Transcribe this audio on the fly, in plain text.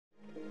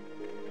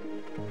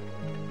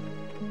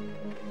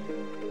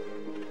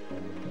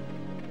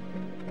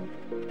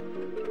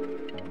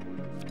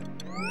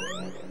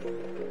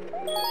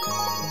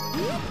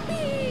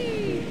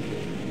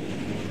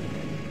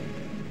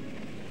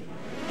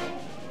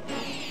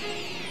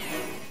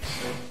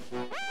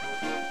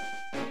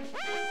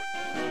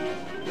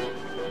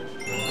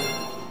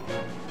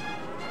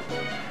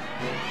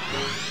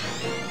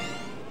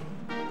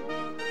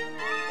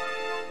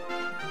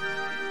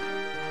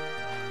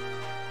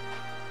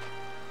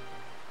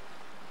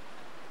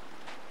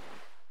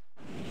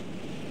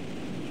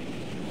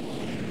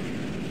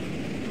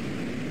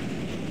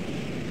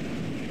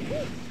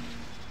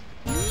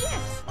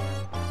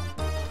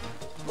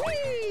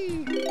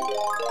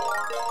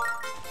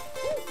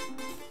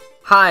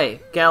Hi,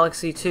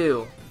 Galaxy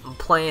 2. I'm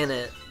playing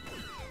it.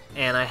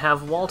 And I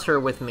have Walter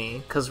with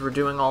me, because we're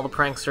doing all the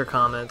prankster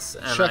comets.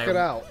 And Check it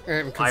out,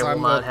 and because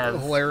I'm the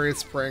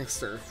hilarious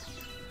prankster.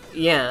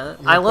 Yeah,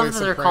 I love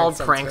that they're called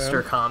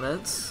prankster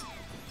comets.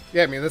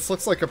 Yeah, I mean, this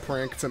looks like a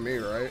prank to me,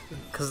 right?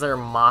 Because they're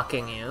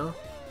mocking you.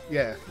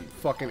 Yeah, you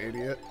fucking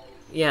idiot.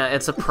 Yeah,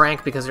 it's a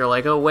prank because you're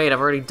like, oh wait,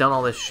 I've already done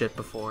all this shit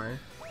before.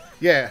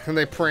 Yeah, and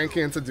they prank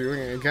you into doing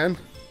it again.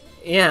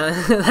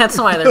 Yeah, that's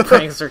why they're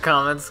prankster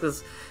comets,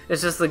 because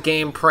it's just the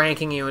game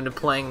pranking you into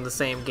playing the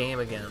same game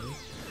again.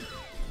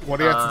 What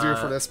do you have to do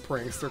for this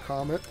prankster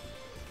comet?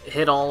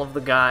 Hit all of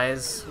the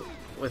guys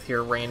with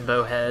your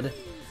rainbow head.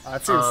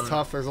 That seems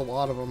tough, there's a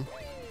lot of them.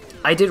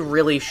 I did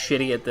really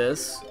shitty at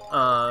this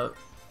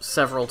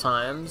several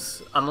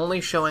times. I'm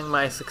only showing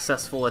my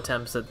successful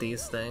attempts at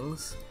these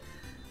things.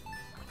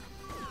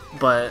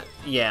 But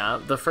yeah,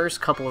 the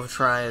first couple of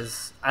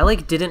tries, I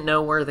like didn't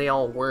know where they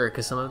all were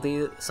because some of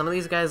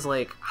these guys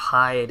like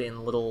hide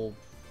in little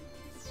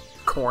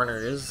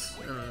corners.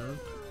 And,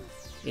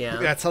 yeah,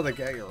 that's how they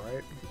get you,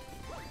 right?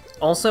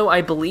 Also,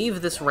 I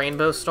believe this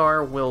rainbow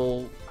star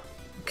will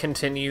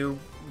continue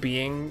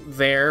being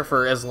there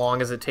for as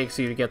long as it takes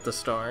you to get the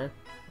star.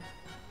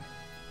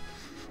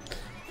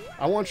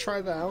 I want to try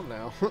that out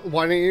now.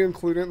 Why didn't you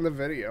include it in the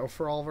video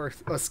for all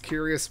of us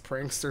curious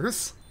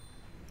pranksters?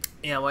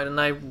 Yeah, why didn't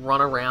I run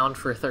around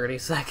for 30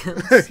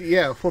 seconds?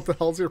 Yeah, what the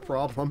hell's your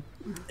problem?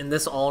 In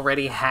this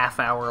already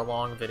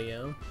half-hour-long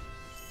video.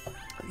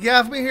 You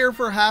have me here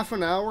for half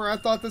an hour? I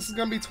thought this was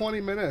gonna be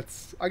 20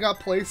 minutes. I got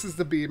places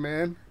to be,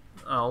 man.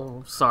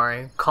 Oh,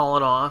 sorry. Call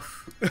it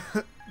off.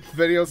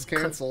 Video's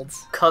cancelled.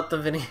 Cut the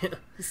video.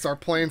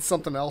 Start playing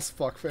something else,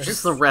 fuckface.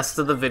 Just the rest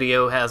of the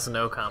video has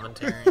no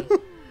commentary. It'd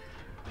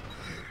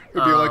be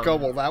like, oh,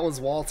 well, that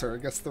was Walter. I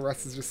guess the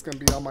rest is just gonna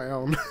be on my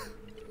own.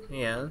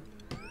 Yeah.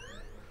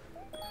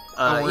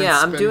 Yeah,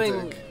 I'm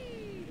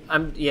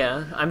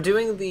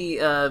doing the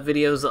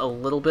videos a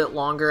little bit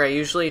longer. I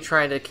usually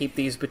try to keep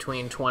these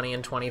between 20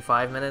 and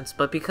 25 minutes,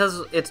 but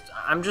because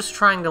I'm just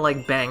trying to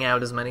like bang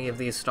out as many of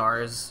these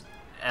stars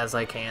as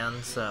I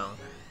can, so,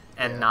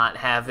 and not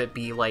have it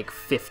be like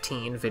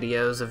 15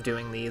 videos of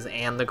doing these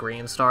and the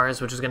green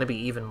stars, which is going to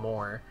be even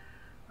more.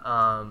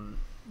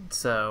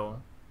 So,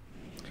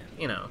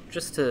 you know,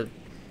 just to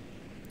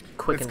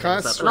quicken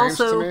things up. And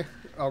also,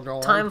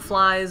 time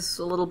flies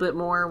a little bit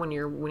more when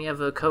you have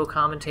a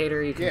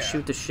co-commentator. You can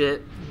shoot the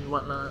shit and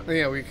whatnot.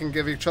 Yeah, we can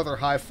give each other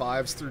high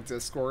fives through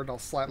Discord. I'll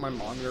slap my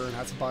monitor and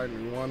have to buy a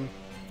new one.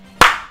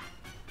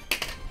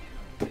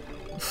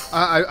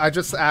 I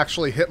just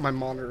actually hit my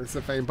monitors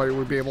if anybody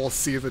would be able to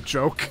see the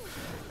joke.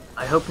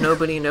 I hope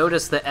nobody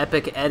noticed the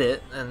epic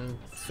edit and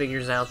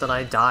figures out that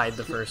I died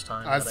the first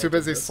time. I was too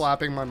busy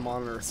slapping my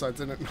monitor, so I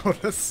didn't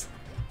notice.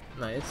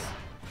 Nice.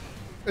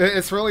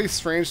 It's really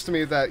strange to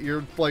me that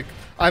you're, like,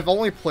 I've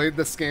only played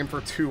this game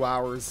for 2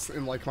 hours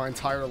in, like, my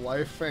entire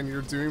life, and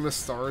you're doing the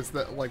stars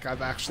that, like,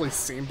 I've actually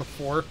seen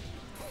before.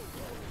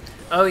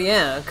 Oh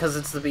yeah, because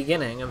it's the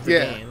beginning of the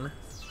game.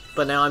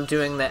 But now I'm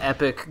doing the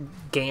epic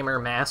gamer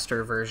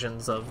master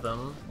versions of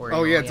them, where you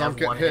only have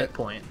one hit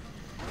point.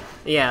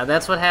 Yeah,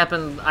 that's what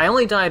happened. I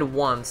only died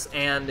once,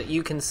 and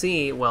you can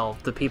see, well,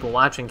 the people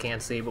watching can't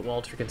see, but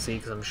Walter can see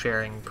because I'm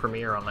sharing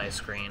Premiere on my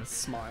screen.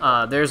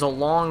 Smile. There's a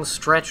long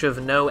stretch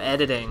of no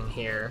editing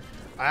here.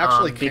 I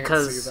actually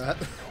can't see that.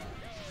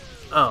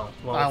 Oh,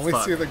 well, I only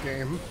see the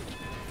game.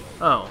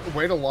 Oh.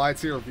 Way to lie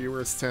to your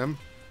viewers, Tim.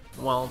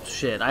 Well,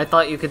 shit. I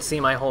thought you could see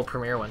my whole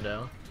Premiere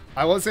window.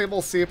 I was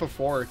able to see it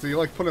before. Did you,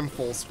 like, put in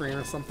full screen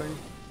or something?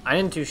 I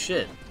didn't do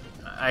shit.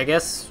 I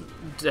guess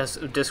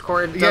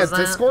Discord does that?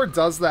 Yeah, Discord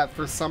does that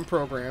for some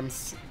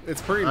programs.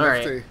 It's pretty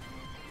nifty. Right.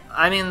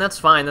 I mean, that's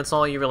fine. That's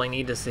all you really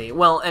need to see.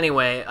 Well,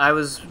 anyway, I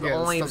was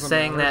only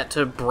saying that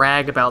to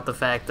brag about the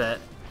fact that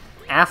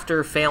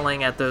after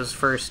failing at those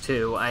first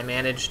two, I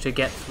managed to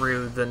get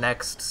through the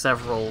next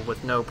several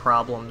with no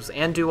problems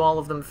and do all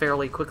of them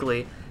fairly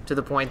quickly to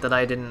the point that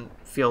I didn't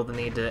feel the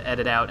need to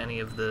edit out any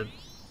of the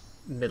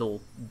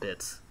middle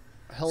bits.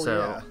 Hell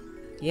yeah.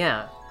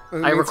 Yeah.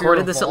 I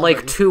recorded this at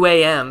like 2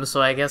 a.m.,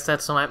 so I guess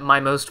that's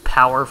my most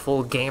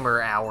powerful gamer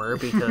hour,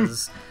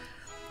 because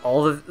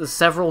all the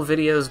several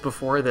videos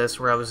before this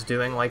where I was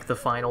doing like the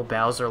final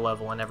Bowser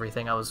level and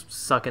everything, I was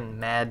sucking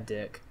mad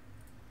dick.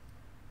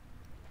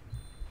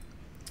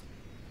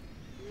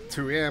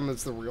 2 a.m.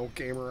 is the real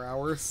gamer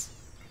hours.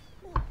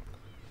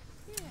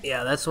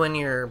 Yeah, that's when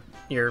your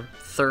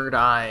third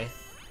eye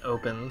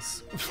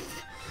opens.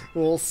 A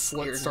little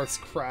slit starts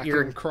cracking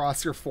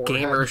across your forehead.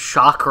 Gamer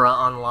chakra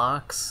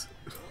unlocks.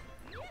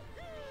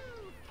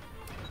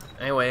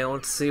 Anyway,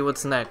 let's see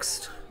what's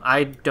next.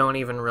 I don't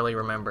even really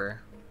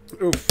remember.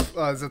 Oof,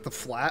 is it the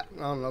flat?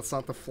 Oh, no, that's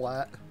not the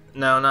flat.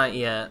 No, not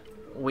yet.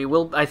 We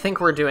will. I think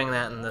we're doing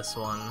that in this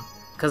one.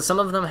 Because some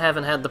of them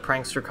haven't had the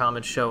prankster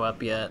comets show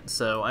up yet,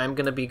 so I'm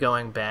going to be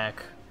going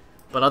back.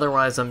 But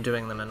otherwise, I'm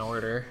doing them in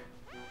order.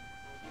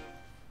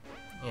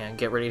 Yeah,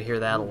 get ready to hear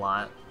that a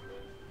lot.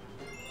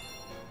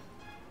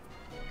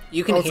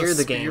 You can hear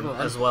the game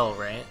as well,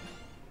 right?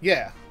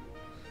 Yeah.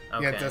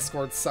 Okay. Yeah,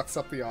 Discord sucks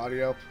up the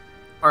audio.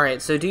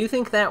 Alright, so do you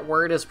think that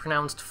word is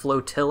pronounced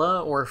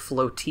flotilla or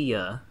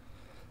flotilla?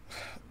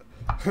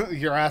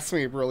 You're asking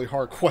me a really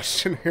hard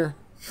question here.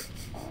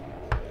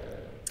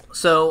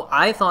 So,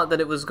 I thought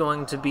that it was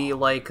going to be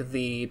like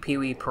the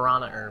Pee-wee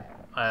Piranha, or,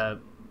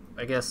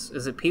 I guess,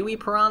 is it Pee-wee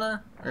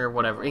Piranha? Or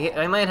whatever.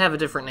 I might have a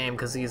different name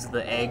because he's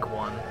the egg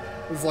one.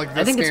 It's like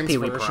this game's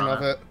version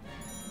of it.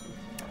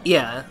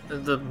 Yeah,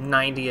 the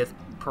 90th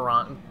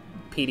Piranha,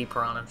 PD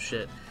Piranha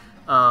shit.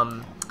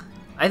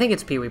 I think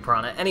it's Pee-wee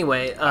Piranha.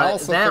 Anyway, I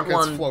also that think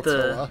one, it's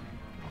Flotilla.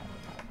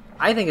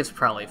 I think it's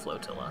probably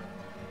Flotilla.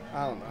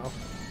 I don't know.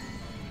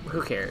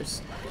 Who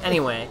cares?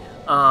 Anyway,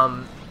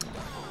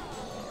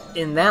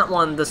 in that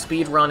one, the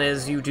speed run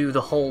is you do the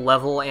whole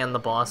level and the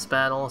boss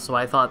battle, so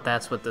I thought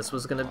that's what this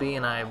was going to be,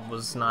 and I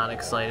was not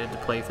excited to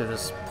play through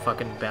this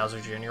fucking Bowser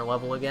Jr.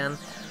 level again.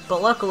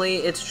 But luckily,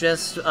 it's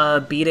just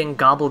beating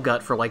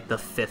Gobblegut for like the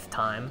 5th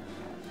time.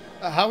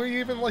 How are you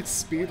even, like,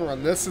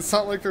 speedrun this? It's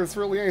not like there's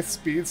really any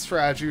speed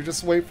strategy. You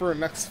just wait for a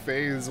next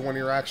phase when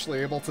you're actually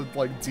able to,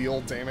 like,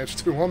 deal damage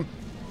to them.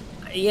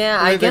 Yeah,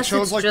 I guess they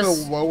chose, it's like,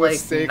 just, the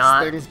lowest like, stakes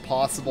things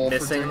possible for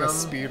doing them. a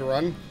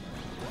speedrun.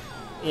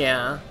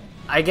 Yeah.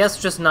 I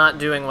guess just not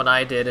doing what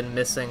I did and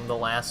missing the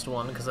last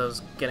one because I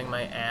was getting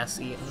my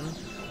ass eaten.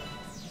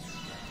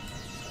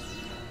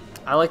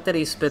 I like that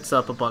he spits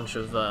up a bunch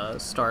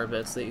of star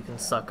bits that you can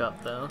suck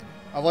up, though.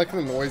 I like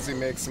the noise he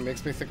makes. It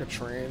makes me think of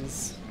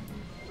trains.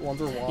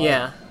 Wonder why.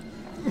 Yeah.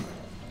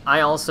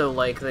 I also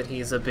like that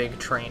he's a big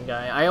train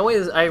guy.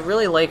 I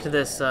really liked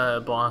this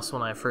boss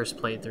when I first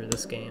played through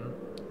this game.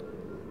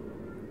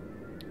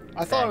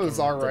 I thought it was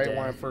alright when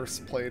I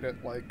first played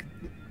it, like,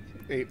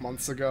 8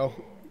 months ago.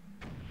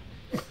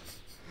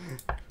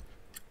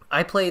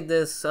 I played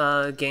this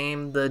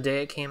game the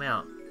day it came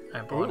out.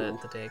 I bought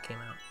it the day it came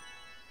out.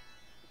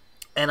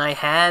 And I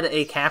had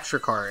a capture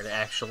card,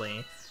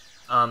 actually,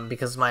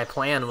 because my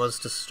plan was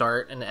to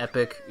start an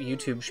epic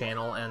YouTube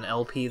channel and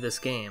LP this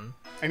game.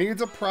 And you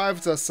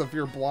deprived us of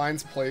your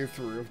blinds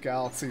playthrough of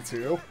Galaxy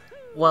 2.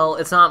 Well,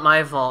 it's not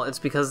my fault. It's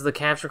because the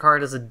capture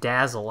card is a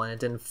dazzle and it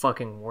didn't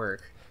fucking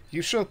work.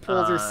 You should have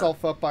pulled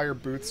yourself up by your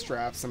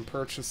bootstraps and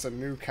purchased a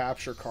new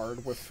capture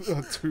card with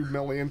 2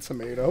 million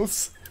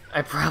tomatoes.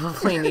 I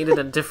probably needed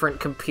a different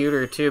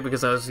computer, too,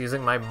 because I was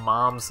using my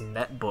mom's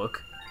netbook.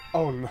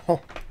 Oh, no.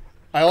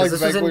 I like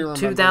vaguely remember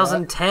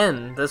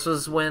 2010. That. This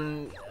was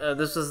when,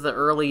 this was the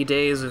early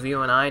days of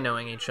you and I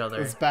knowing each other.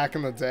 It was back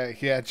in the day.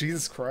 Yeah,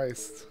 Jesus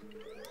Christ.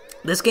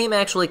 This game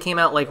actually came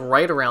out, like,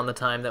 right around the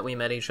time that we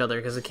met each other,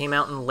 because it came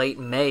out in late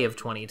May of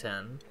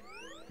 2010.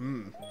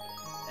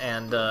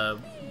 And,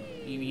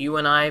 you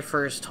and I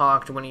first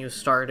talked when you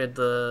started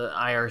the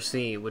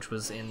IRC, which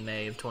was in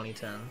May of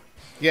 2010.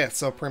 Yeah,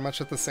 so pretty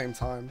much at the same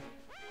time.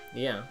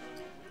 Yeah.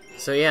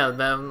 So yeah,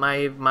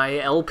 my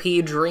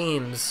LP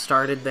dreams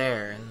started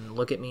there, and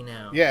look at me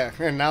now. Yeah,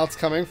 and now it's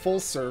coming full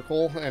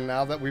circle, and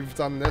now that we've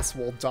done this,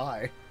 we'll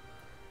die.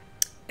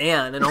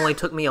 And it only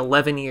took me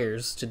 11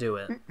 years to do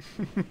it.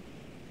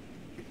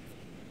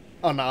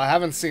 Oh no, I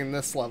haven't seen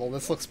this level.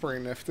 This looks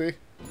pretty nifty.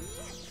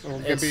 We're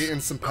gonna be eating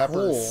some peppers.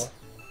 Cool.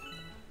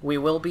 We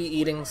will be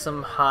eating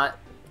some hot,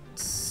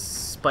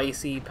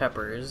 spicy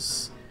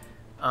peppers.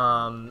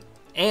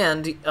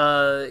 And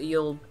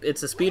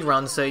it's a speed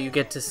run, so you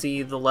get to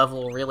see the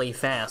level really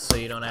fast, so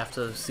you don't have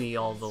to see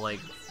all the, like,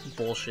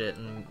 bullshit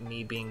and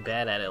me being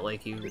bad at it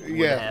like you would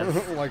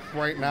have. Like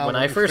right now when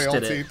I first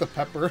did to eat the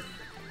pepper.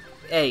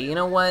 Hey, you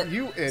know what?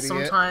 You idiot.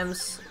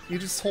 Sometimes... You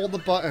just hold the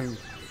button.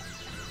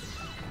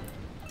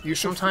 You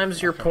should...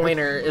 Sometimes your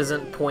pointer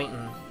isn't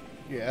pointing.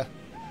 Yeah.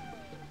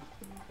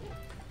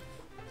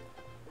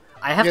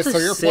 I have to so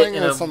you're sit playing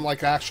in this on,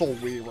 like, actual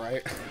Wii,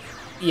 right?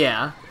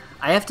 Yeah.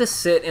 I have to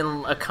sit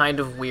in a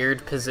kind of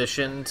weird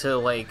position to,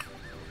 like,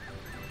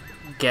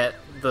 get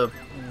the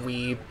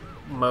Wii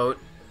mote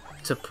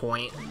to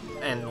point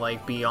and,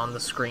 like, be on the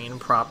screen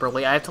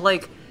properly. I have to,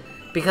 like,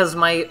 because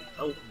my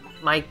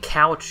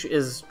couch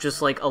is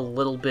just, like, a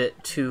little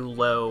bit too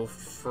low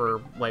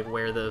for, like,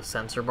 where the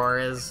sensor bar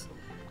is.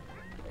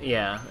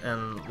 Yeah,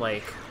 and,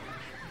 like,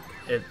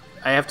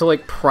 I have to,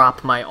 like,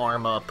 prop my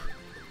arm up,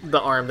 the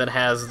arm that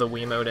has the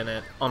Wiimote in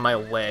it, on my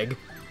leg.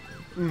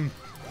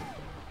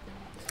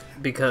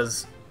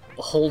 Because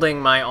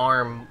holding my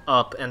arm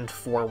up and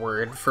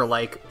forward for,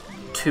 like,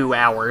 2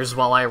 hours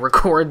while I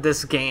record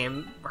this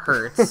game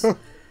hurts.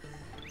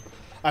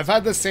 I've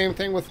had the same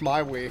thing with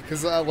my Wii,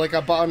 because, like,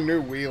 I bought a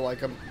new Wii,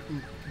 like, a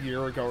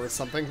year ago or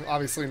something.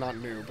 Obviously not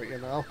new, but, you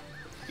know.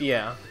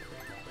 Yeah.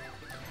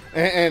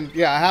 And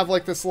yeah, I have,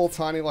 like, this little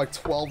tiny, like,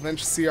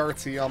 12-inch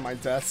CRT on my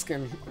desk,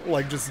 and,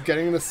 like, just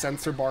getting the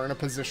sensor bar in a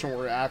position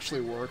where it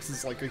actually works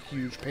is, like, a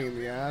huge pain in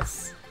the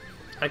ass.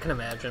 I can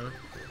imagine.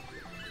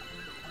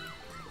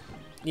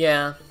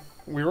 Yeah.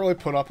 We really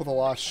put up with a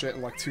lot of shit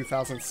in, like,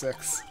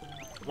 2006.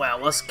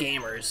 Wow, us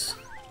gamers.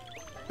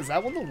 Is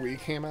that when the Wii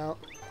came out?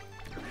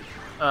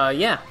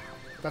 Yeah.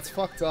 That's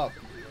fucked up.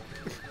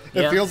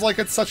 It feels like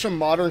it's such a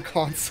modern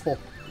console.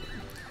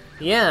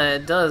 Yeah,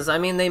 it does. I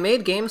mean, they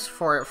made games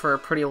for it for a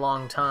pretty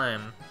long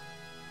time.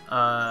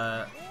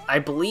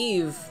 I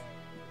believe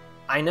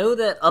I know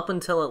that up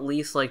until at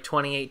least like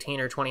 2018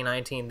 or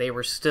 2019, they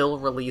were still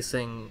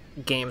releasing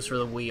games for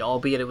the Wii,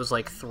 albeit it was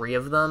like 3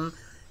 of them,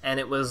 and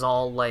it was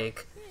all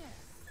like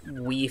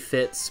Wii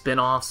Fit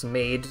spin-offs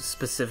made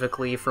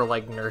specifically for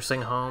like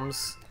nursing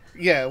homes.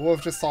 Yeah, it would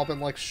have just all been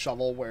like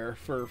shovelware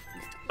for...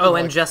 Oh,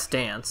 like... and Just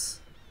Dance.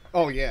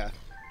 Oh, yeah.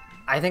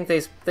 I think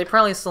they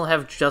probably still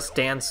have Just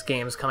Dance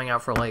games coming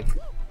out for like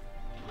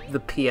the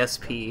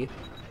PSP.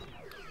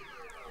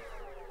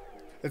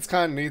 It's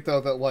kind of neat,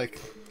 though, that like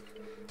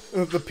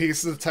the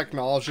pieces of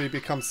technology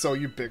become so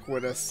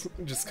ubiquitous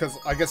just because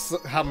I guess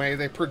how many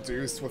they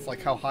produced with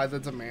like how high the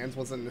demand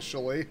was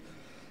initially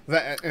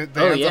that they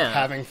end up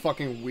having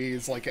fucking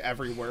Wii's like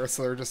everywhere,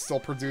 so they're just still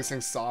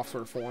producing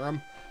software for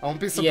them. I won't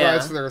be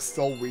surprised if there are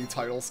still Wii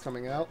titles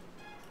coming out.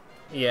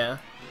 Yeah.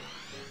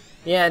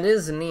 Yeah, it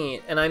is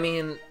neat, and I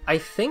mean, I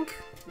think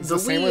it's the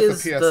same Wii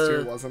with the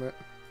PS2, wasn't it?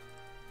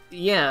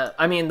 Yeah,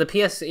 I mean, the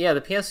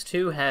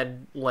PS2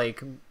 had,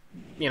 like,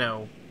 you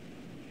know,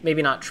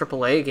 maybe not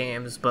AAA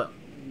games, but,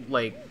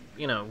 like,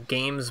 you know,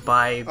 games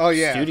by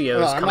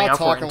studios coming out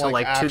for it until,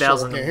 like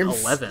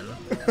 2011.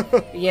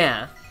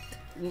 Yeah.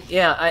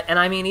 Yeah, and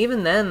I mean,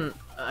 even then,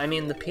 I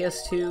mean, the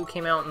PS2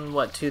 came out in,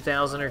 what,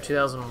 2000 or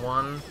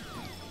 2001,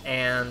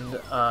 and,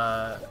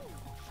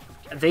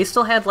 they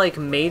still had, like,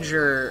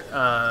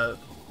 major,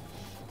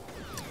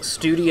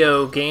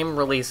 studio game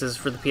releases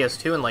for the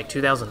PS2 in, like,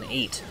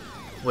 2008,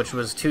 which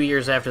was 2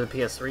 years after the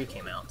PS3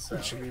 came out, so...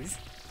 Jeez.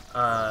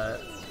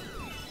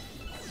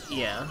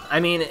 Yeah. I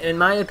mean, in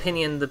my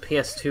opinion, the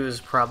PS2 is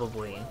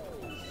probably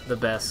the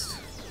best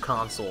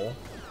console,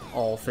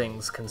 all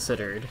things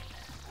considered.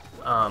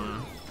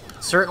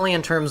 Certainly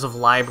in terms of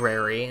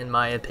library, in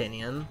my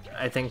opinion.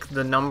 I think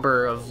the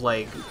number of,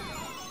 like,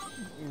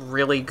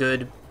 really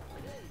good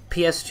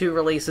PS2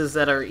 releases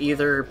that are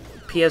either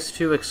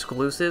PS2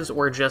 exclusives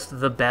or just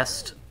the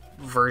best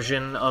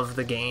version of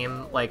the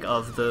game, like,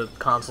 of the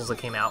consoles that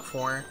came out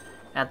for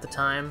at the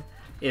time,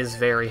 is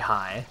very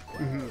high.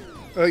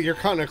 Mm-hmm. You're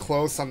kind of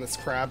close on this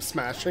crab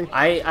smashing.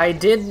 I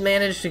did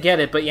manage to get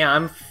it, but yeah,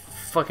 I'm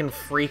fucking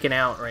freaking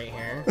out right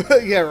here.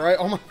 Yeah, right?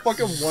 Almost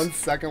fucking 1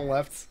 second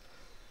left.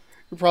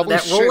 You're probably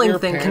that rolling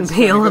thing can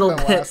be a little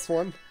bit... Last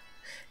one.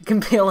 It can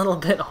be a little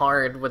bit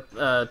hard with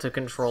to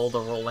control the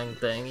rolling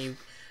thing. You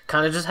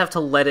kind of just have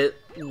to let it,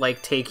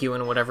 like, take you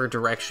in whatever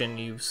direction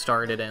you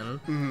started in.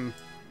 Mm-hmm.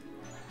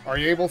 Are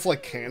you able to,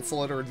 like,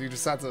 cancel it, or do you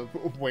just have to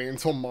wait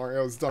until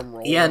Mario's done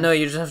rolling? Yeah, no,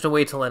 you just have to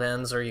wait till it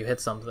ends, or you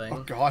hit something.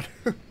 Oh, God.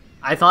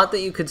 I thought that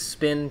you could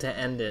spin to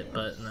end it,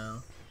 but no.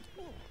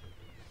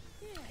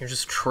 You're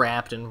just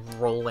trapped in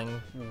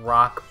rolling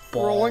rock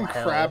ball Rolling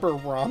hell. crabber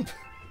romp.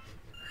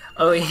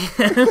 Oh, yeah.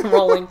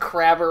 Rolling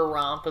crabber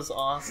romp is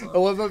awesome. I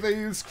love that they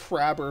use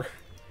crabber.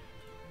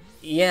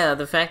 Yeah,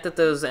 the fact that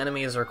those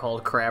enemies are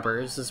called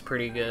crabbers is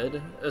pretty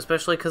good.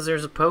 Especially because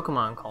there's a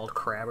Pokemon called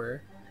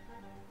Crabber.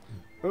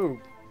 Ooh.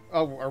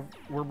 Oh,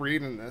 we're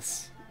reading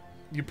this.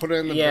 You put it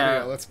in the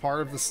video. That's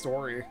part of the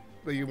story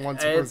that you want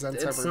to present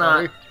to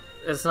everybody.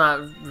 It's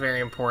not very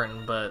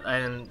important, but I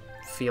didn't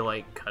feel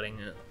like cutting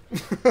it.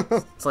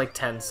 It's like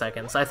 10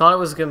 seconds. I thought it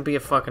was going to be a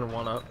fucking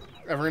 1-up.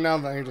 Every now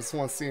and then you just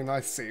want to see a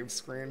nice save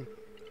screen.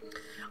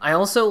 I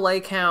also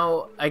like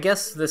how, I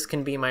guess this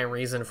can be my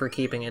reason for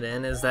keeping it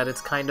in, is that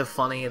it's kind of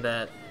funny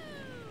that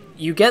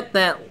you get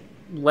that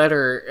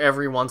letter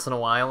every once in a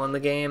while in the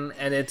game,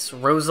 and it's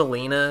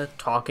Rosalina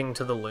talking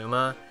to the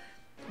Luma,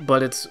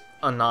 but it's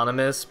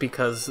anonymous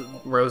because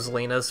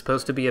Rosalina is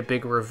supposed to be a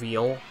big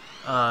reveal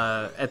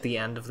at the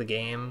end of the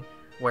game,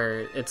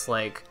 where it's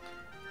like,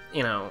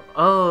 you know,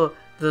 oh,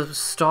 the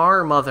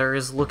Star Mother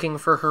is looking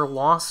for her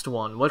lost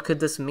one. What could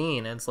this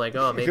mean? And it's like,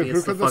 oh, maybe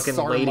it's the fucking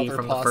lady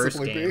from the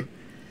first game.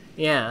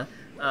 Yeah.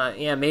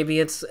 Yeah, maybe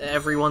it's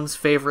everyone's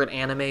favorite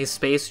anime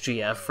Space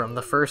GF from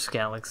the first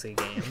Galaxy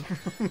game.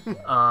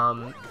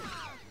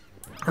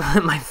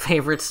 My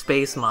favorite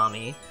space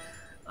mommy.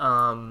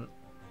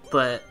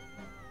 But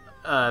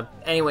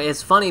anyway,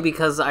 it's funny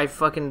because I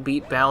fucking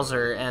beat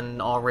Bowser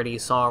and already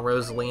saw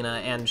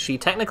Rosalina, and she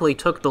technically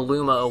took the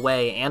Luma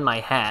away and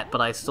my hat,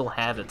 but I still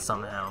have it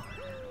somehow.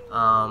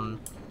 So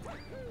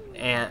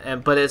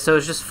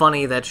it's just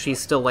funny that she's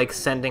still, like,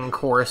 sending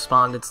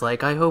correspondence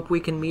like, I hope we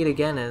can meet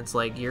again, and it's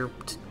like, you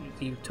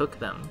took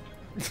them.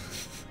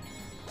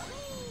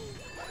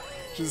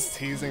 Just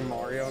teasing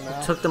Mario now.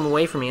 You took them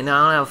away from me, and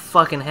now I don't have a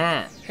fucking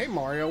hat. Hey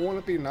Mario, wouldn't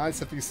it be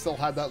nice if you still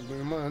had that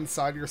Luma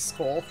inside your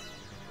skull?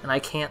 And I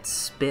can't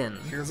spin.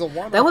 Here's a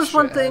one-up, that was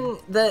one shithead. thing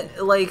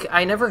that, like,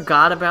 I never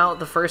got about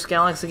the first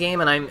Galaxy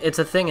game, and it's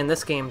a thing in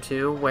this game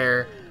too,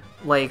 where,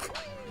 like,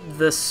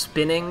 the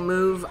spinning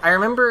move. I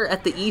remember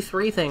at the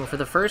E3 thing for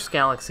the first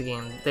Galaxy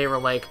game, they were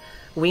like,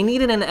 we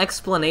needed an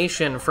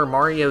explanation for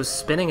Mario's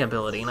spinning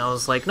ability, and I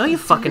was like, no you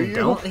fucking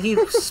don't. He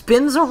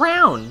spins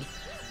around.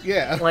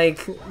 Yeah.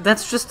 Like,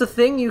 that's just a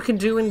thing you can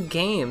do in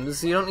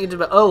games. You don't need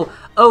to...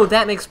 Oh,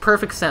 that makes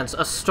perfect sense.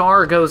 A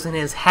star goes in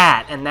his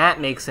hat, and that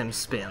makes him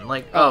spin.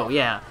 Like, oh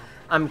yeah.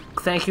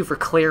 Thank you for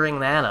clearing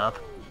that up.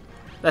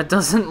 That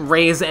doesn't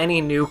raise any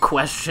new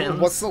questions.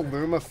 What's the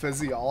Luma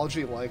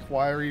physiology like?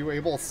 Why are you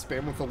able to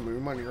spin with a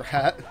Luma in your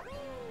hat?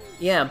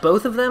 Yeah,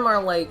 both of them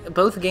are like,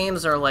 both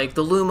games are like,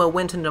 the Luma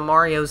went into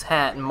Mario's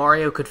hat and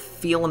Mario could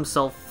feel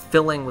himself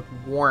filling with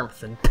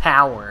warmth and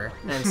power.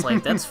 And it's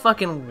like, that's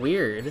fucking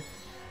weird.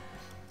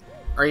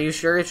 Are you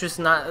sure it's just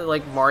not,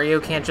 like, Mario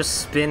can't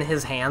just spin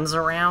his hands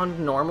around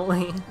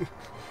normally?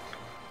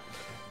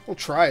 We'll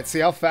try it, see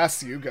how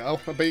fast you go.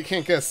 I bet you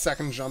can't get a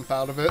second jump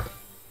out of it.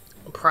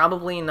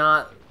 Probably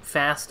not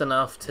fast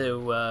enough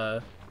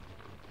to,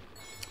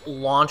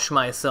 launch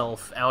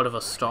myself out of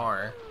a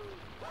star.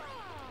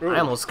 Ooh. I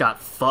almost got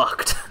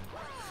fucked.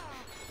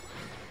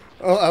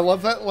 Oh, I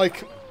love that,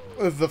 like,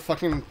 the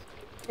fucking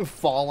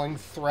falling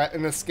threat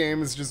in this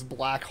game is just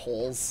black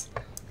holes.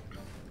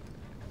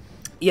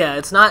 Yeah,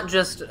 it's not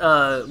just,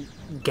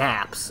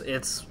 gaps.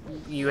 It's,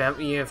 you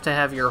have to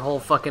have your whole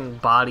fucking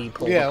body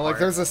pulled apart. Like,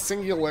 there's a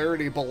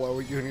singularity below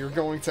you, and you're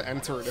going to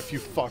enter it if you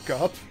fuck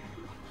up.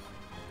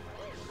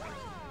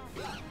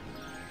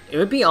 It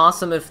would be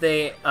awesome if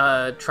they,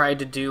 tried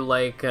to do,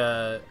 like,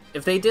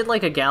 if they did,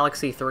 like, a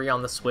Galaxy 3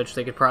 on the Switch,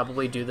 they could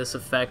probably do this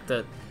effect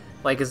that,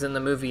 like, is in the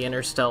movie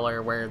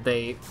Interstellar, where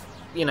they,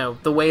 you know,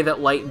 the way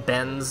that light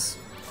bends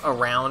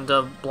around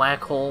a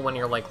black hole when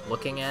you're, like,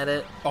 looking at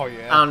it. Oh,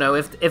 yeah. I don't know,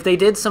 if they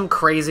did some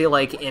crazy,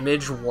 like,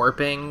 image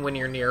warping when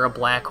you're near a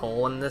black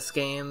hole in this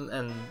game,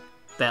 and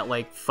that,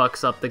 like,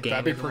 fucks up the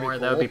game even more,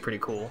 that would be pretty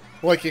cool.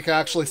 Like, you can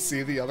actually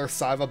see the other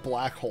side of a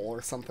black hole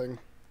or something.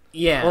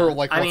 Yeah. Or,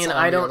 like, what's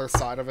on the other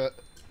side of it.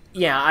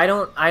 Yeah, I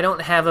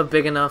don't have a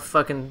big enough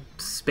fucking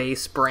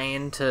space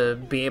brain to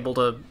be able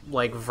to,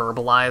 like,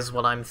 verbalize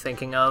what I'm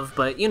thinking of,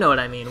 but you know what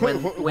I mean.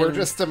 We're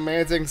just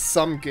demanding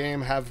some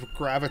game have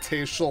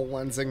gravitational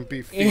lensing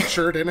be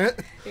featured in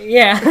it.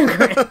 Yeah.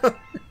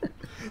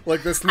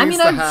 Like, this needs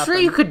to happen. I'm sure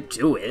you could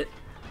do it.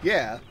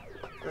 Yeah.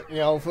 You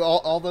know,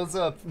 all those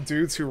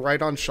dudes who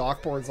write on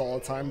chalkboards all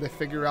the time, they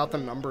figure out the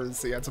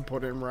numbers you have to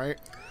put in, right?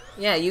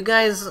 Yeah, you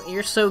guys,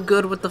 you're so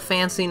good with the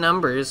fancy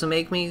numbers.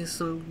 Make me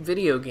some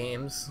video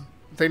games.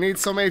 They need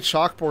so many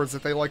chalkboards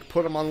that they, like,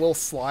 put them on little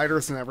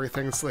sliders and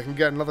everything so they can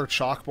get another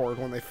chalkboard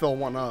when they fill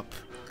one up.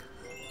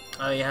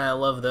 Oh yeah, I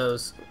love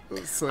those.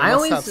 So they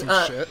must have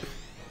some shit.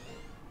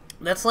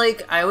 That's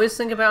like, I always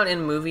think about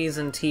in movies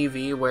and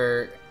TV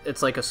where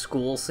it's like a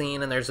school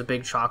scene and there's a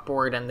big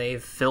chalkboard and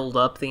they've filled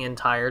up the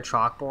entire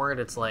chalkboard.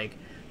 It's like,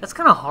 that's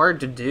kind of hard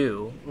to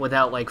do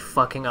without, like,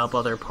 fucking up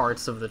other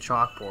parts of the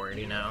chalkboard,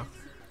 you know?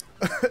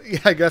 Yeah,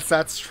 I guess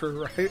that's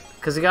true, right?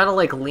 Because you gotta,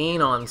 like,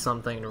 lean on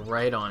something to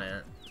write on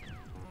it.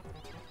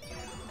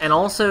 And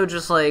also,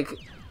 just, like,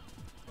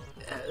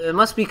 it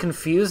must be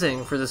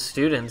confusing for the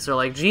students. They're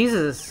like,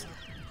 Jesus,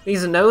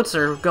 these notes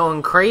are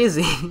going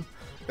crazy.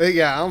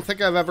 Yeah, I don't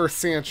think I've ever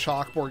seen a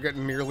chalkboard get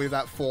nearly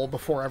that full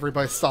before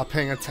everybody stopped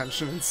paying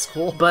attention in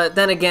school. But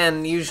then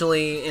again,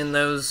 usually in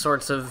those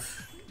sorts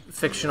of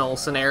fictional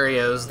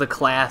scenarios, the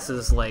class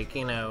is, like,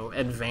 you know,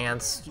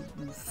 advanced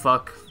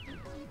fuck...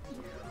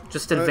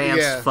 Just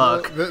advanced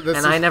fuck, and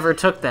I never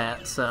took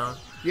that, so...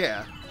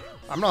 Yeah,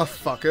 I'm not a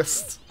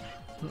fuckist.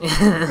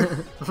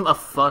 I'm a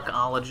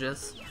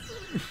fuckologist.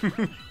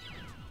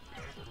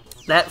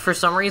 That, for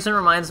some reason,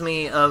 reminds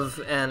me of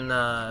an,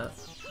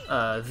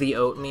 The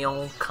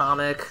Oatmeal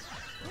comic,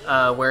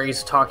 where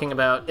he's talking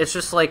about... It's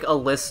just, like, a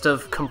list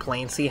of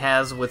complaints he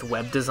has with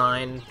web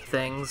design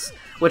things,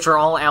 which are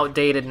all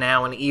outdated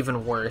now and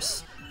even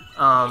worse.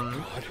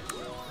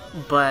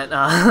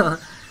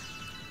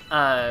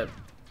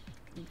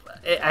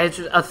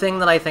 A thing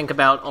that I think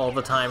about all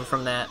the time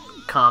from that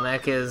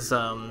comic is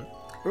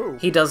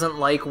he doesn't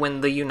like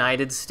when the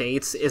United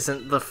States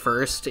isn't the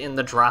first in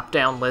the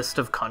drop-down list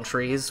of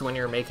countries when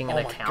you're making an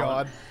account.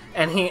 God.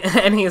 And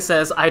he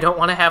says, I don't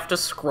want to have to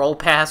scroll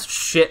past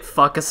shit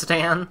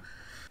Fuckistan.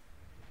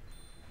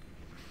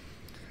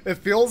 It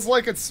feels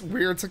like it's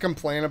weird to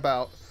complain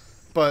about,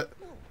 but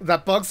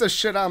that bugs the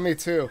shit out of me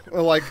too.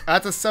 Like, I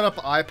have to set up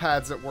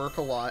iPads at work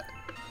a lot.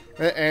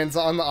 And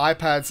on the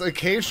iPads,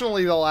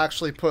 occasionally they'll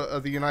actually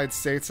put the United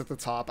States at the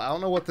top. I don't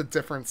know what the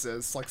difference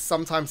is. Like,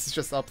 sometimes it's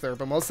just up there,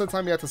 but most of the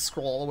time you have to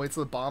scroll all the way to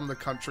the bottom of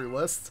the country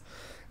list.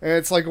 And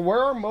it's like,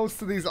 where are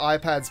most of these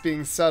iPads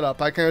being set up?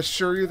 I can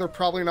assure you they're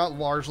probably not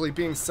largely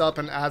being set up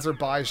in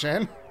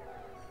Azerbaijan.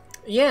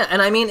 Yeah,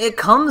 and I mean, it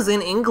comes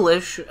in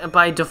English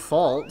by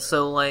default,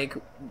 so, like,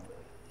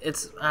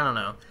 it's, I don't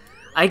know.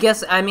 I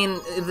guess, I mean,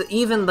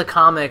 even the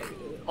comic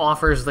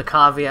offers the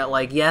caveat,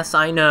 like, yes,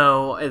 I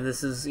know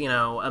this is, you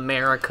know,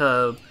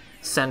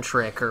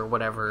 America-centric or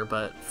whatever,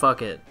 but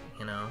fuck it,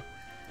 you know?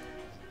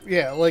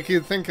 Yeah, like,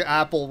 you'd think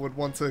Apple would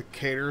want to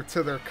cater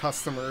to their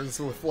customers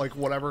with, like,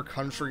 whatever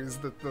countries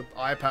that the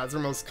iPads are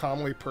most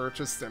commonly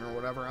purchased in or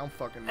whatever, I don't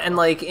fucking know. And,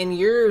 like, in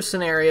your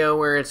scenario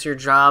where it's your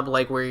job,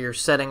 like, where you're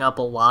setting up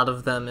a lot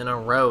of them in a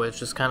row, it's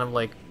just kind of,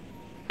 like,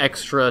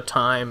 extra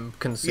time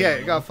consuming. Yeah,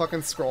 you gotta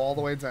fucking scroll all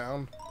the way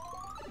down.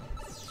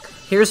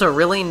 Here's a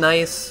really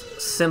nice,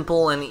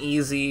 simple, and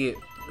easy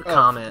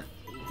comet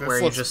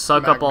where you just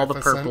suck up all the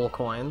purple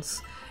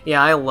coins.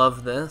 Yeah, I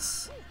love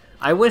this.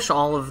 I wish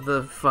all of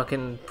the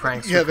fucking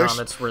prankster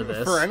comets were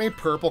this. For any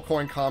purple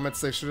coin comets,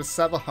 they should just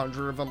have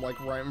 100 of them,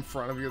 like, right in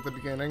front of you at the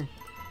beginning.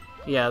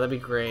 Yeah, that'd be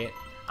great.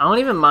 I don't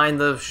even mind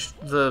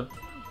the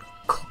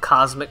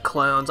cosmic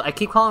clones. I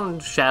keep calling them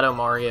Shadow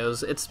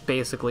Marios. It's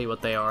basically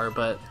what they are,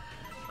 but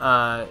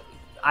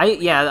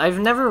I've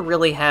never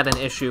really had an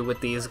issue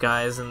with these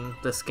guys in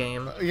this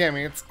game. Yeah, I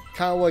mean, it's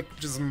kind of like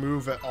just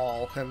move at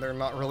all, and they're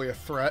not really a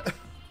threat.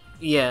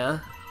 Yeah.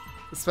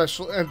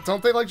 Especially, and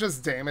don't they like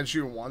just damage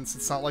you once?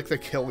 It's not like they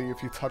kill you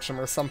if you touch them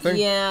or something.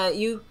 Yeah,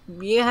 you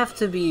have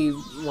to be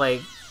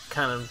like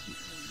kind of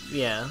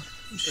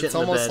It's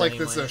almost like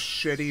this is a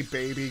shitty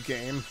baby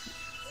game.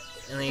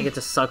 And then you get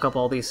to suck up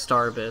all these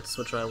star bits,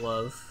 which I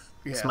love.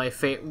 Yeah. It's my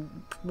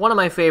one of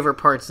my favorite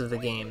parts of the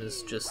game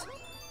is just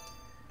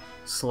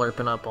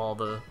slurping up all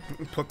the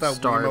put that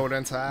star Wiimote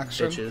into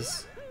action.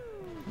 Bitches.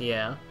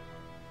 Yeah.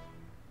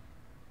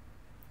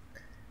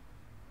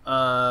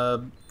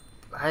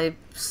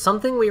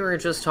 Something we were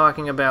just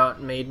talking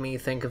about made me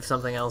think of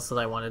something else that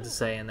I wanted to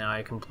say, and now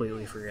I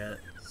completely forget.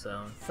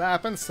 So that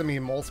happens to me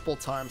multiple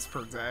times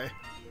per day.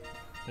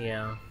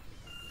 Yeah.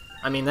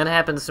 I mean, that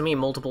happens to me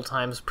multiple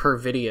times per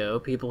video.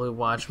 People who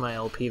watch my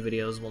LP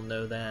videos will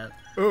know that.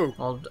 Ooh.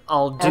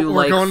 I'll do we're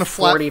like going to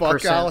 40%.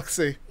 Flat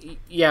Galaxy.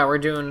 Yeah, we're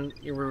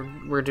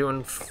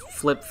doing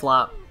flip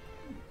flop.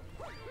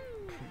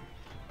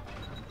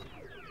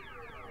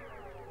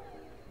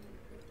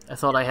 I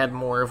thought I had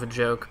more of a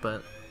joke,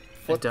 but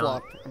flip I don't.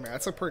 Flop. I mean,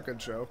 that's a pretty good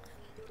joke.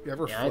 You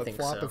ever flip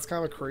flop? So. It's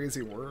kind of a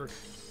crazy word.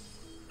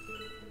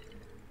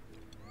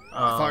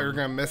 I thought you were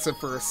gonna miss it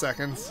for a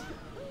second.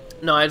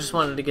 No, I just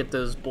wanted to get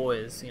those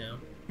boys, you know.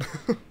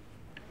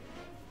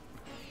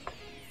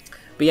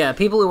 But yeah,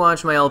 people who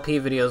watch my LP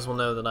videos will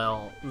know that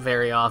I'll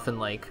very often,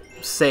 like,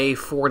 say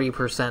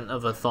 40%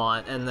 of a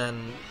thought, and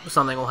then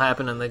something will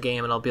happen in the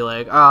game, and I'll be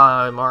like,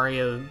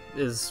 Mario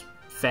is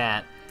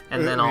fat.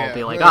 And then I'll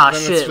be like,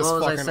 shit,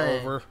 what was I saying?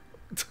 Over.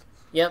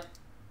 Yep.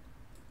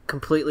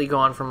 Completely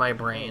gone from my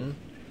brain.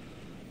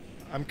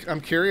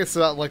 I'm curious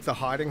about, like, the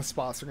hiding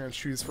spots they're going to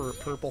choose for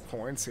purple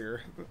coins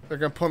here. They're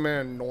going to put them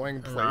in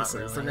annoying places.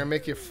 Really. They're going to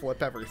make you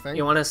flip everything.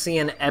 You want to see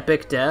an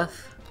epic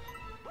death?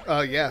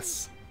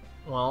 Yes.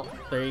 Well,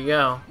 there you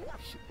go.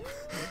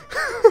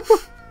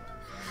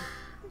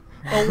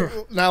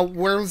 Oh, now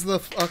where's the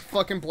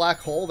fucking black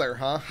hole there,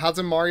 huh? How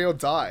did Mario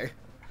die?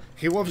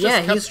 He would have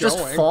just kept he's just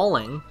going.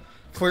 Falling.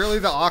 Clearly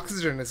the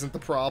oxygen isn't the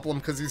problem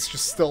because he's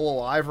just still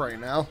alive right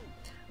now.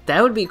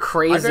 That would be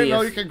crazy. I didn't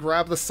know you could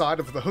grab the side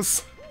of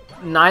those.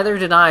 Neither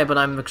did I, but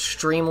I'm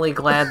extremely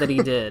glad that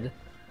he did.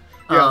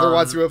 Yeah,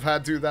 otherwise you would have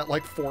had to do that,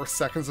 like, 4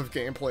 seconds of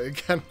gameplay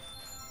again.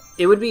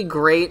 It would be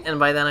great, and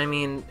by that I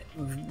mean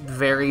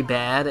very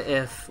bad,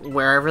 if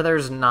wherever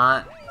there's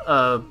not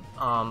a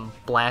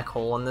black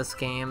hole in this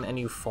game and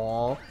you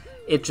fall,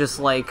 it just,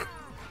 like,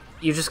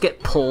 you just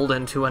get pulled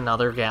into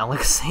another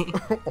galaxy.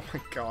 Oh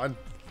my god.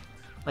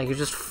 Like, you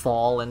just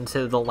fall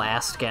into the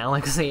last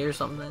galaxy or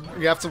something.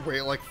 You have to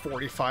wait, like,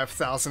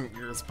 45,000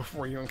 years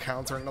before you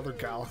encounter another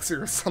galaxy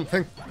or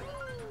something.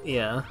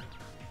 Yeah.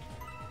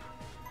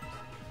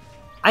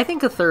 I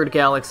think a third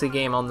Galaxy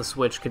game on the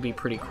Switch could be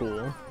pretty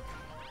cool.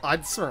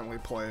 I'd certainly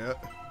play it.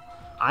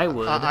 I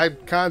would. I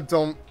kind of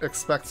don't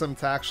expect them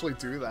to actually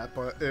do that,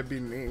 but it'd be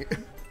neat.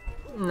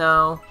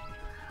 No.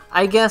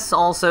 I guess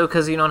also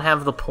because you don't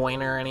have the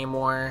pointer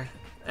anymore,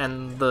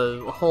 and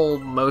the whole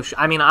motion...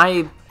 I mean,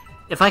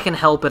 if I can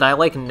help it, I,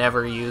 like,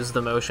 never use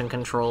the motion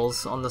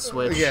controls on the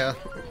Switch. Yeah,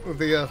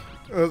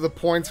 the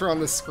pointer on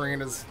the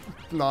screen is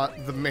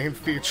not the main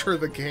feature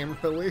of the game,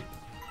 really.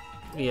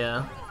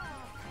 Yeah.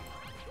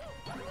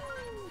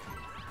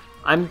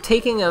 I'm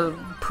taking a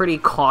pretty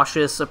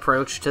cautious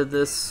approach to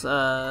this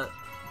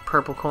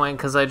purple coin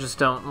because I just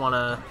don't want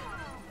to.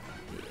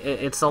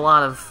 It's a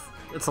lot of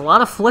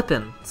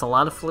flipping. It's a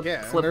lot of flip.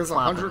 Yeah, flip and there's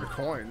flopping. 100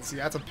 coins. You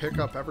have to pick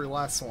up every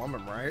last one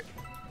of them, right?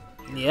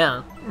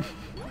 Yeah.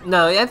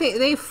 No, I think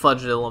they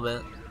fudged it a little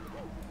bit.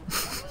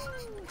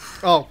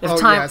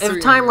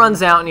 If time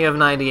runs out and you have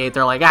 98,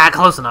 they're like,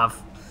 close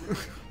enough.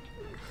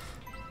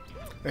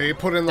 Yeah, you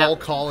put in the old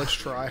college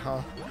try,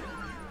 huh?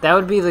 That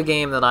would be the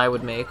game that I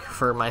would make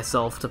for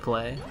myself to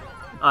play.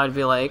 I'd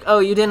be like, oh,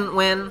 you didn't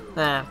win?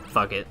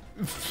 Fuck it.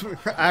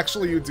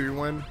 Actually, you do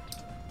win.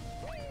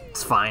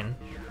 It's fine.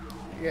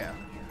 Yeah.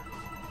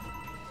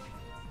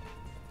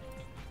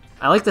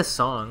 I like this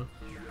song.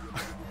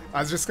 I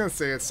was just gonna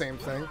say the same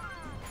thing.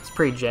 It's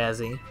pretty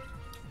jazzy.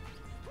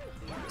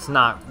 It's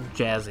not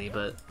jazzy,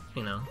 but,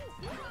 you know.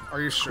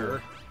 Are you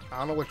sure? I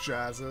don't know what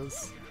jazz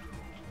is.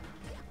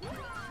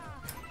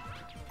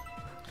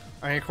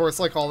 I mean, of course,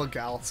 like, all the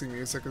Galaxy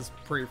music is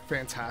pretty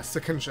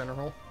fantastic in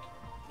general.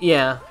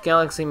 Yeah,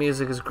 Galaxy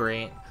music is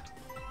great.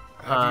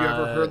 Have you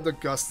ever heard the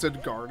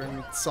Gusted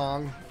Garden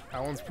song?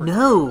 That one's pretty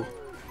No! Cool.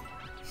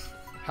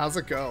 How's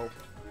it go?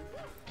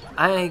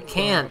 I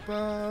can't.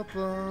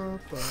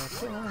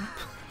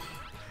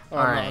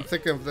 Alright. I'm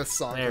thinking of this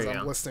song because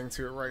I'm listening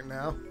to it right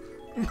now.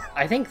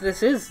 I think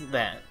this is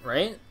that,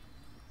 right?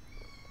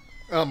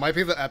 Oh, it might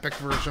be the epic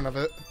version of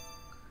it.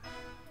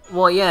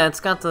 Well, yeah, it's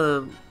got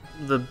the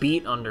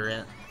beat under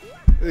it.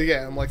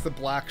 Yeah, and like the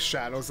black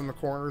shadows in the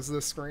corners of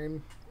the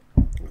screen.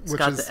 It's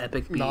got the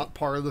epic beat. Not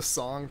part of the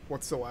song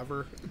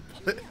whatsoever.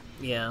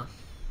 Yeah.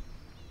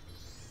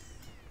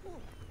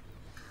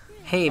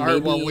 Hey, All maybe...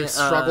 right, well, we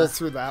struggled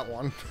through that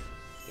one.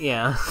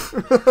 Yeah.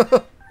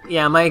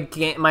 Yeah,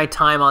 my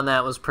time on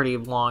that was pretty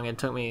long. It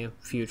took me a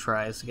few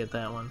tries to get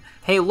that one.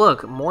 Hey,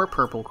 look, more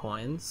purple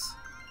coins.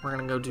 We're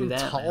gonna go do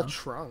that Tall now.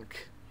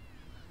 trunk.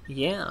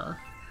 Yeah.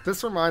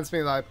 This reminds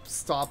me that I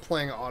stopped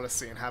playing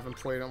Odyssey and haven't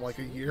played in like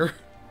a year.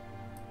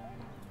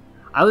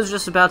 I was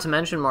just about to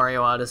mention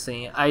Mario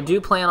Odyssey. I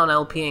do plan on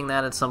LPing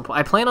that at some point.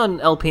 I plan on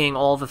LPing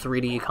all the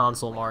 3D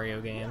console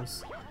Mario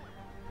games.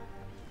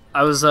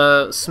 I was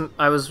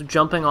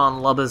jumping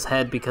on Lubba's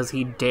head because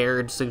he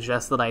dared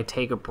suggest that I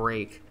take a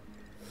break.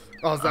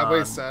 Oh, is that what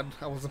he said?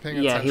 I wasn't paying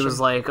attention. Yeah, he was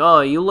like,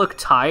 "Oh, you look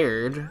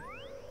tired."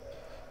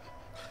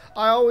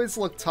 I always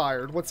look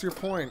tired. What's your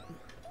point?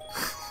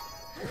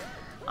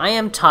 I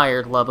am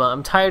tired, Lubba.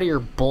 I'm tired of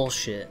your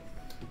bullshit.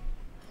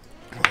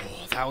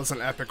 Oh, that was an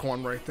epic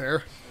one right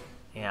there.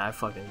 Yeah, I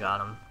fucking got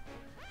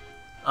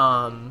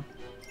him.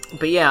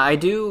 But yeah,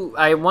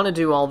 I want to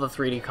do all the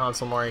 3D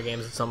console Mario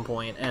games at some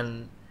point,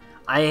 and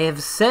I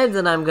have said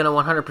that I'm gonna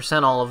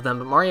 100% all of them,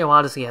 but Mario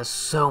Odyssey has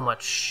so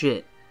much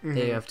shit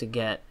that you have to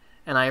get,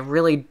 and I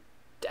really,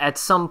 at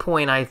some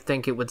point, I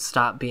think it would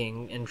stop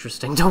being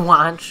interesting to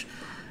watch.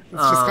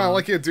 It's just kind of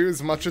like you do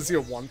as much as you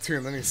want to,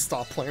 and then you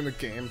stop playing the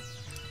game.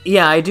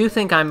 Yeah, I do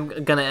think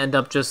I'm gonna end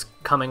up just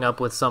coming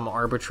up with some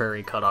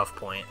arbitrary cutoff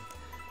point.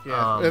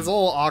 Yeah, it's a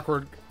little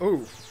awkward.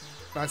 Ooh,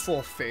 nice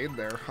little fade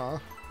there, huh?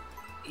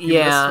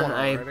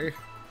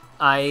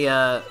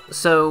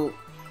 So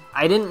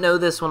I didn't know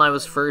this when I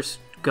was first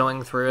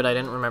going through it. I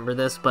didn't remember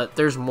this, but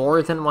there's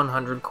more than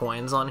 100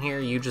 coins on here.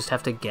 You just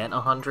have to get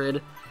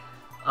 100.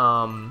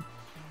 But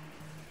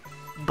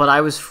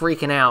I was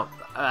freaking out.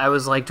 I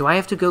was like, do I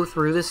have to go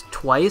through this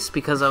twice?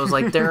 Because I was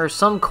like, there are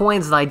some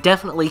coins that I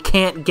definitely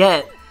can't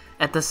get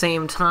at the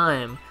same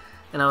time.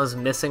 And I was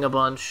missing a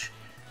bunch.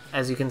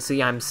 As you can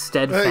see, I'm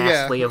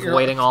steadfastly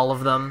avoiding all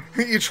of them.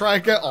 You try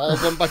and get all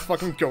of them by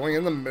fucking going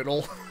in the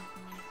middle.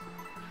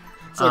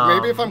 It's like,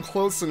 maybe if I'm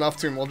close enough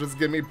to him, he'll just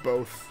give me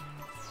both.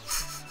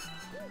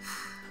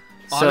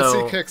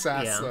 Odyssey kicks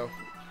ass, though.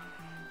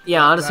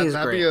 Yeah, Odyssey's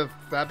great.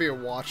 That'd be a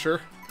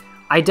watcher.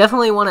 I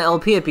definitely want to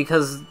LP it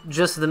because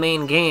just the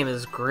main game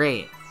is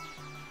great.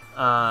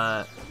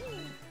 Oh.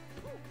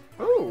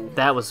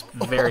 That was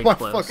very close.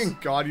 close. Oh my fucking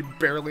god, you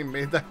barely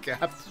made that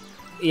gap.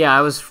 Yeah, I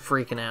was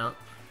freaking out.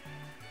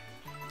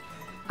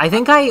 I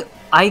think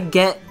I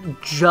get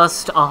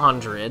just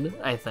 100,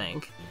 I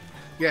think.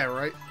 Yeah,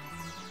 right?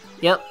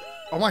 Yep.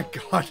 Oh my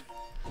god.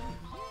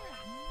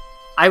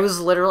 I was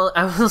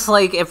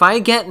like, if I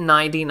get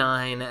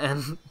 99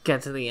 and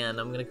get to the end,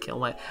 I'm gonna kill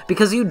my...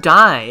 Because you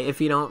die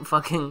if you don't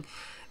fucking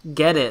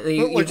get it.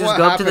 You just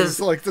go up to this...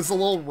 Like, there's a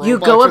little robot. You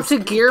go up to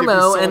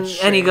Guillermo, and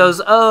he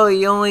goes, oh,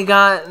 you only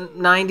got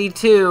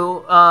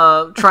 92,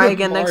 try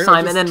again next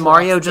time, and then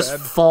Mario just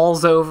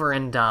falls over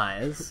and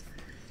dies.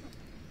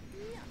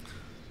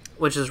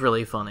 Which is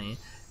really funny.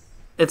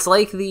 It's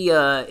like the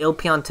Il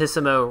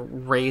Piantissimo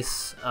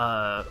race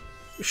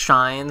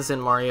shines in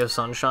Mario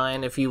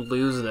Sunshine. If you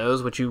lose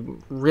those, which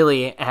you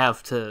really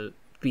have to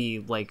be,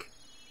 like,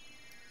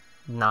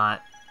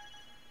 not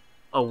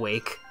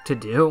awake to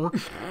do,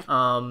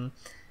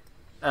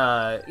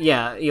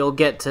 yeah, you'll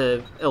get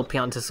to Il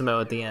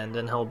Piantissimo at the end,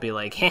 and he'll be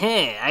like,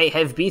 hey, I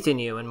have beaten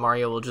you, and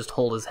Mario will just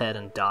hold his head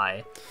and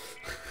die.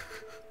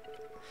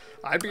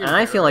 And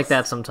I feel like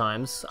that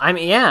sometimes. I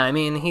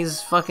mean,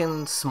 he's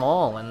fucking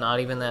small and not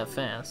even that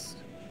fast.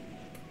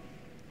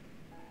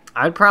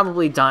 I'd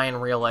probably die in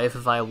real life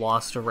if I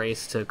lost a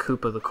race to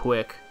Koopa the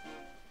Quick,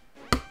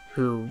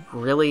 who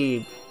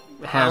really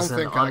has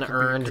an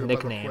unearned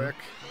nickname.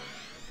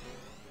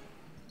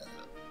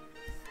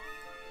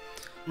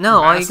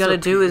 No, all you gotta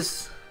do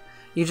is...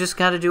 You just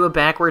gotta do a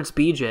backwards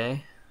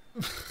BJ.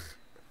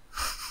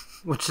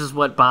 Which is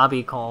what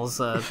Bobby calls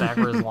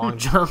backwards long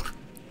jump.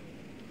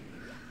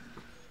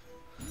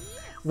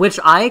 Which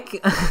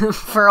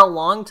for a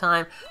long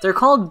time... They're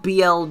called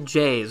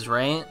BLJs,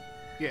 right?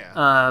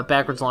 Yeah.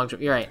 Backwards long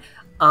jump. You're right.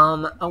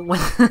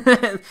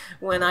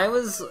 When I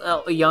was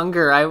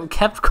younger, I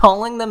kept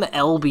calling them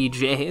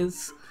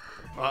LBJs.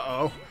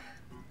 Uh-oh.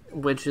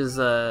 Which is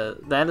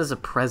that is a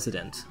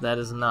president. That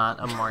is not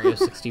a Mario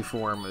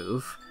 64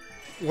 move.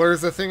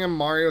 Where's the thing in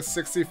Mario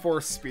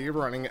 64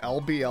 speedrunning,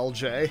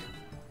 LBLJ?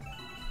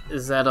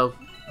 Is that a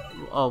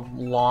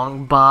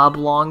long bob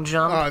long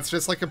jump? Oh, it's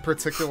just like a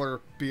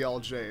particular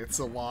BLJ. It's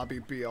a lobby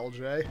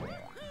BLJ.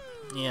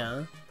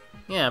 Yeah.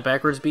 Yeah,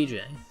 backwards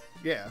BJ.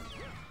 Yeah.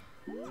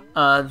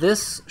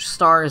 This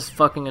star is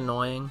fucking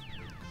annoying.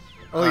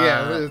 Oh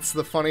yeah, it's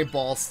the funny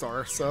ball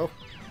star, so...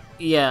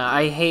 Yeah,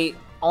 I hate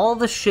all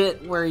the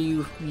shit where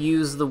you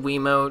use the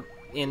Wiimote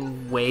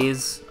in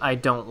ways I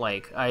don't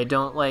like. I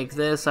don't like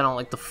this, I don't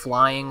like the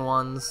flying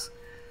ones.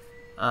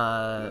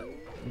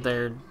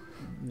 They're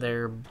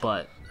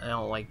butt. I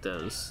don't like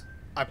those.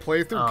 I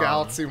played through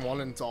Galaxy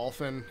 1 and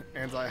Dolphin,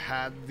 and I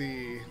had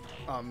the,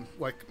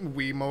 like,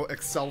 Wiimote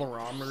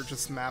accelerometer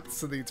just mapped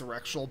to the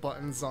directional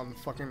buttons on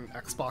fucking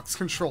Xbox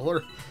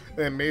controller. And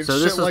it made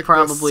shit like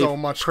this so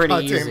much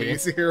goddamn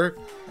easier.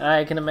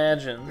 I can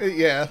imagine.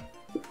 Yeah.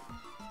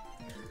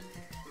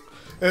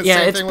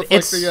 Same thing with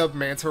like the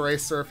manta ray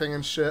surfing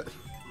and shit.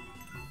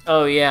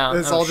 Oh yeah,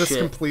 it's all just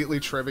completely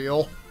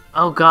trivial.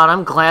 Oh god,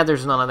 I'm glad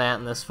there's none of that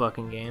in this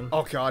fucking game.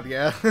 Oh god,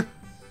 yeah.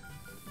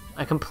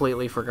 I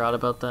completely forgot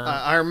about that.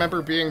 I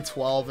remember being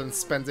 12 and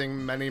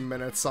spending many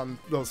minutes on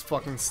those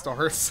fucking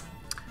stars.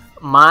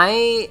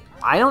 I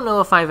don't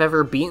know if I've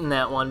ever beaten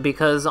that one,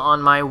 because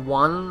on my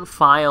one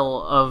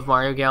file of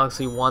Mario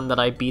Galaxy 1 that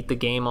I beat the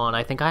game on,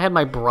 I think I had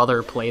my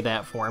brother play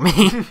that for me.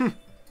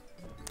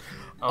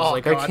 I was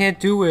like, God. I can't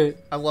do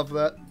it. I love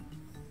that.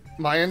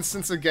 My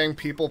instance of getting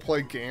people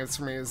play games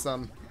for me is,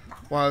 when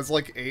I was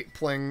like 8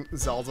 playing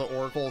Zelda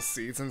Oracle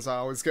Seasons, I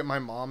always get my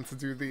mom to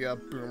do the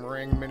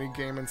boomerang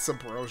minigame in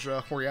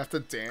Subrosia, where you have to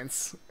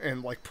dance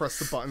and like press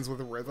the buttons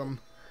with a rhythm.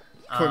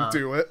 Couldn't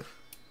do it.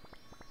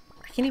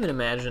 I can't even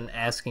imagine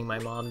asking my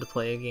mom to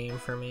play a game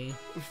for me.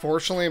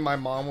 Fortunately, my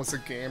mom was a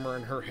gamer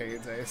in her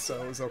heyday,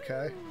 so it was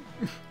okay.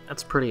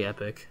 That's pretty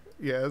epic.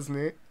 Yeah, isn't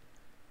it?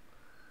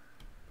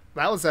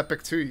 That was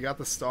epic too, you got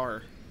the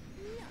star.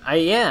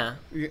 Yeah.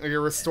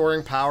 You're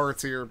restoring power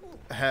to your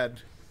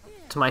head.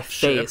 To my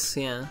face,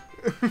 yeah.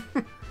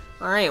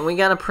 Alright, we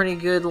got a pretty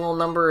good little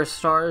number of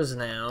stars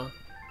now.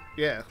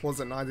 Yeah, was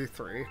it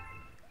 93?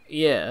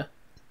 Yeah.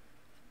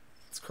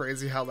 It's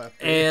crazy how that...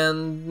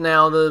 And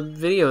now the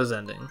video's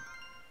ending.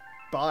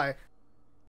 Bye.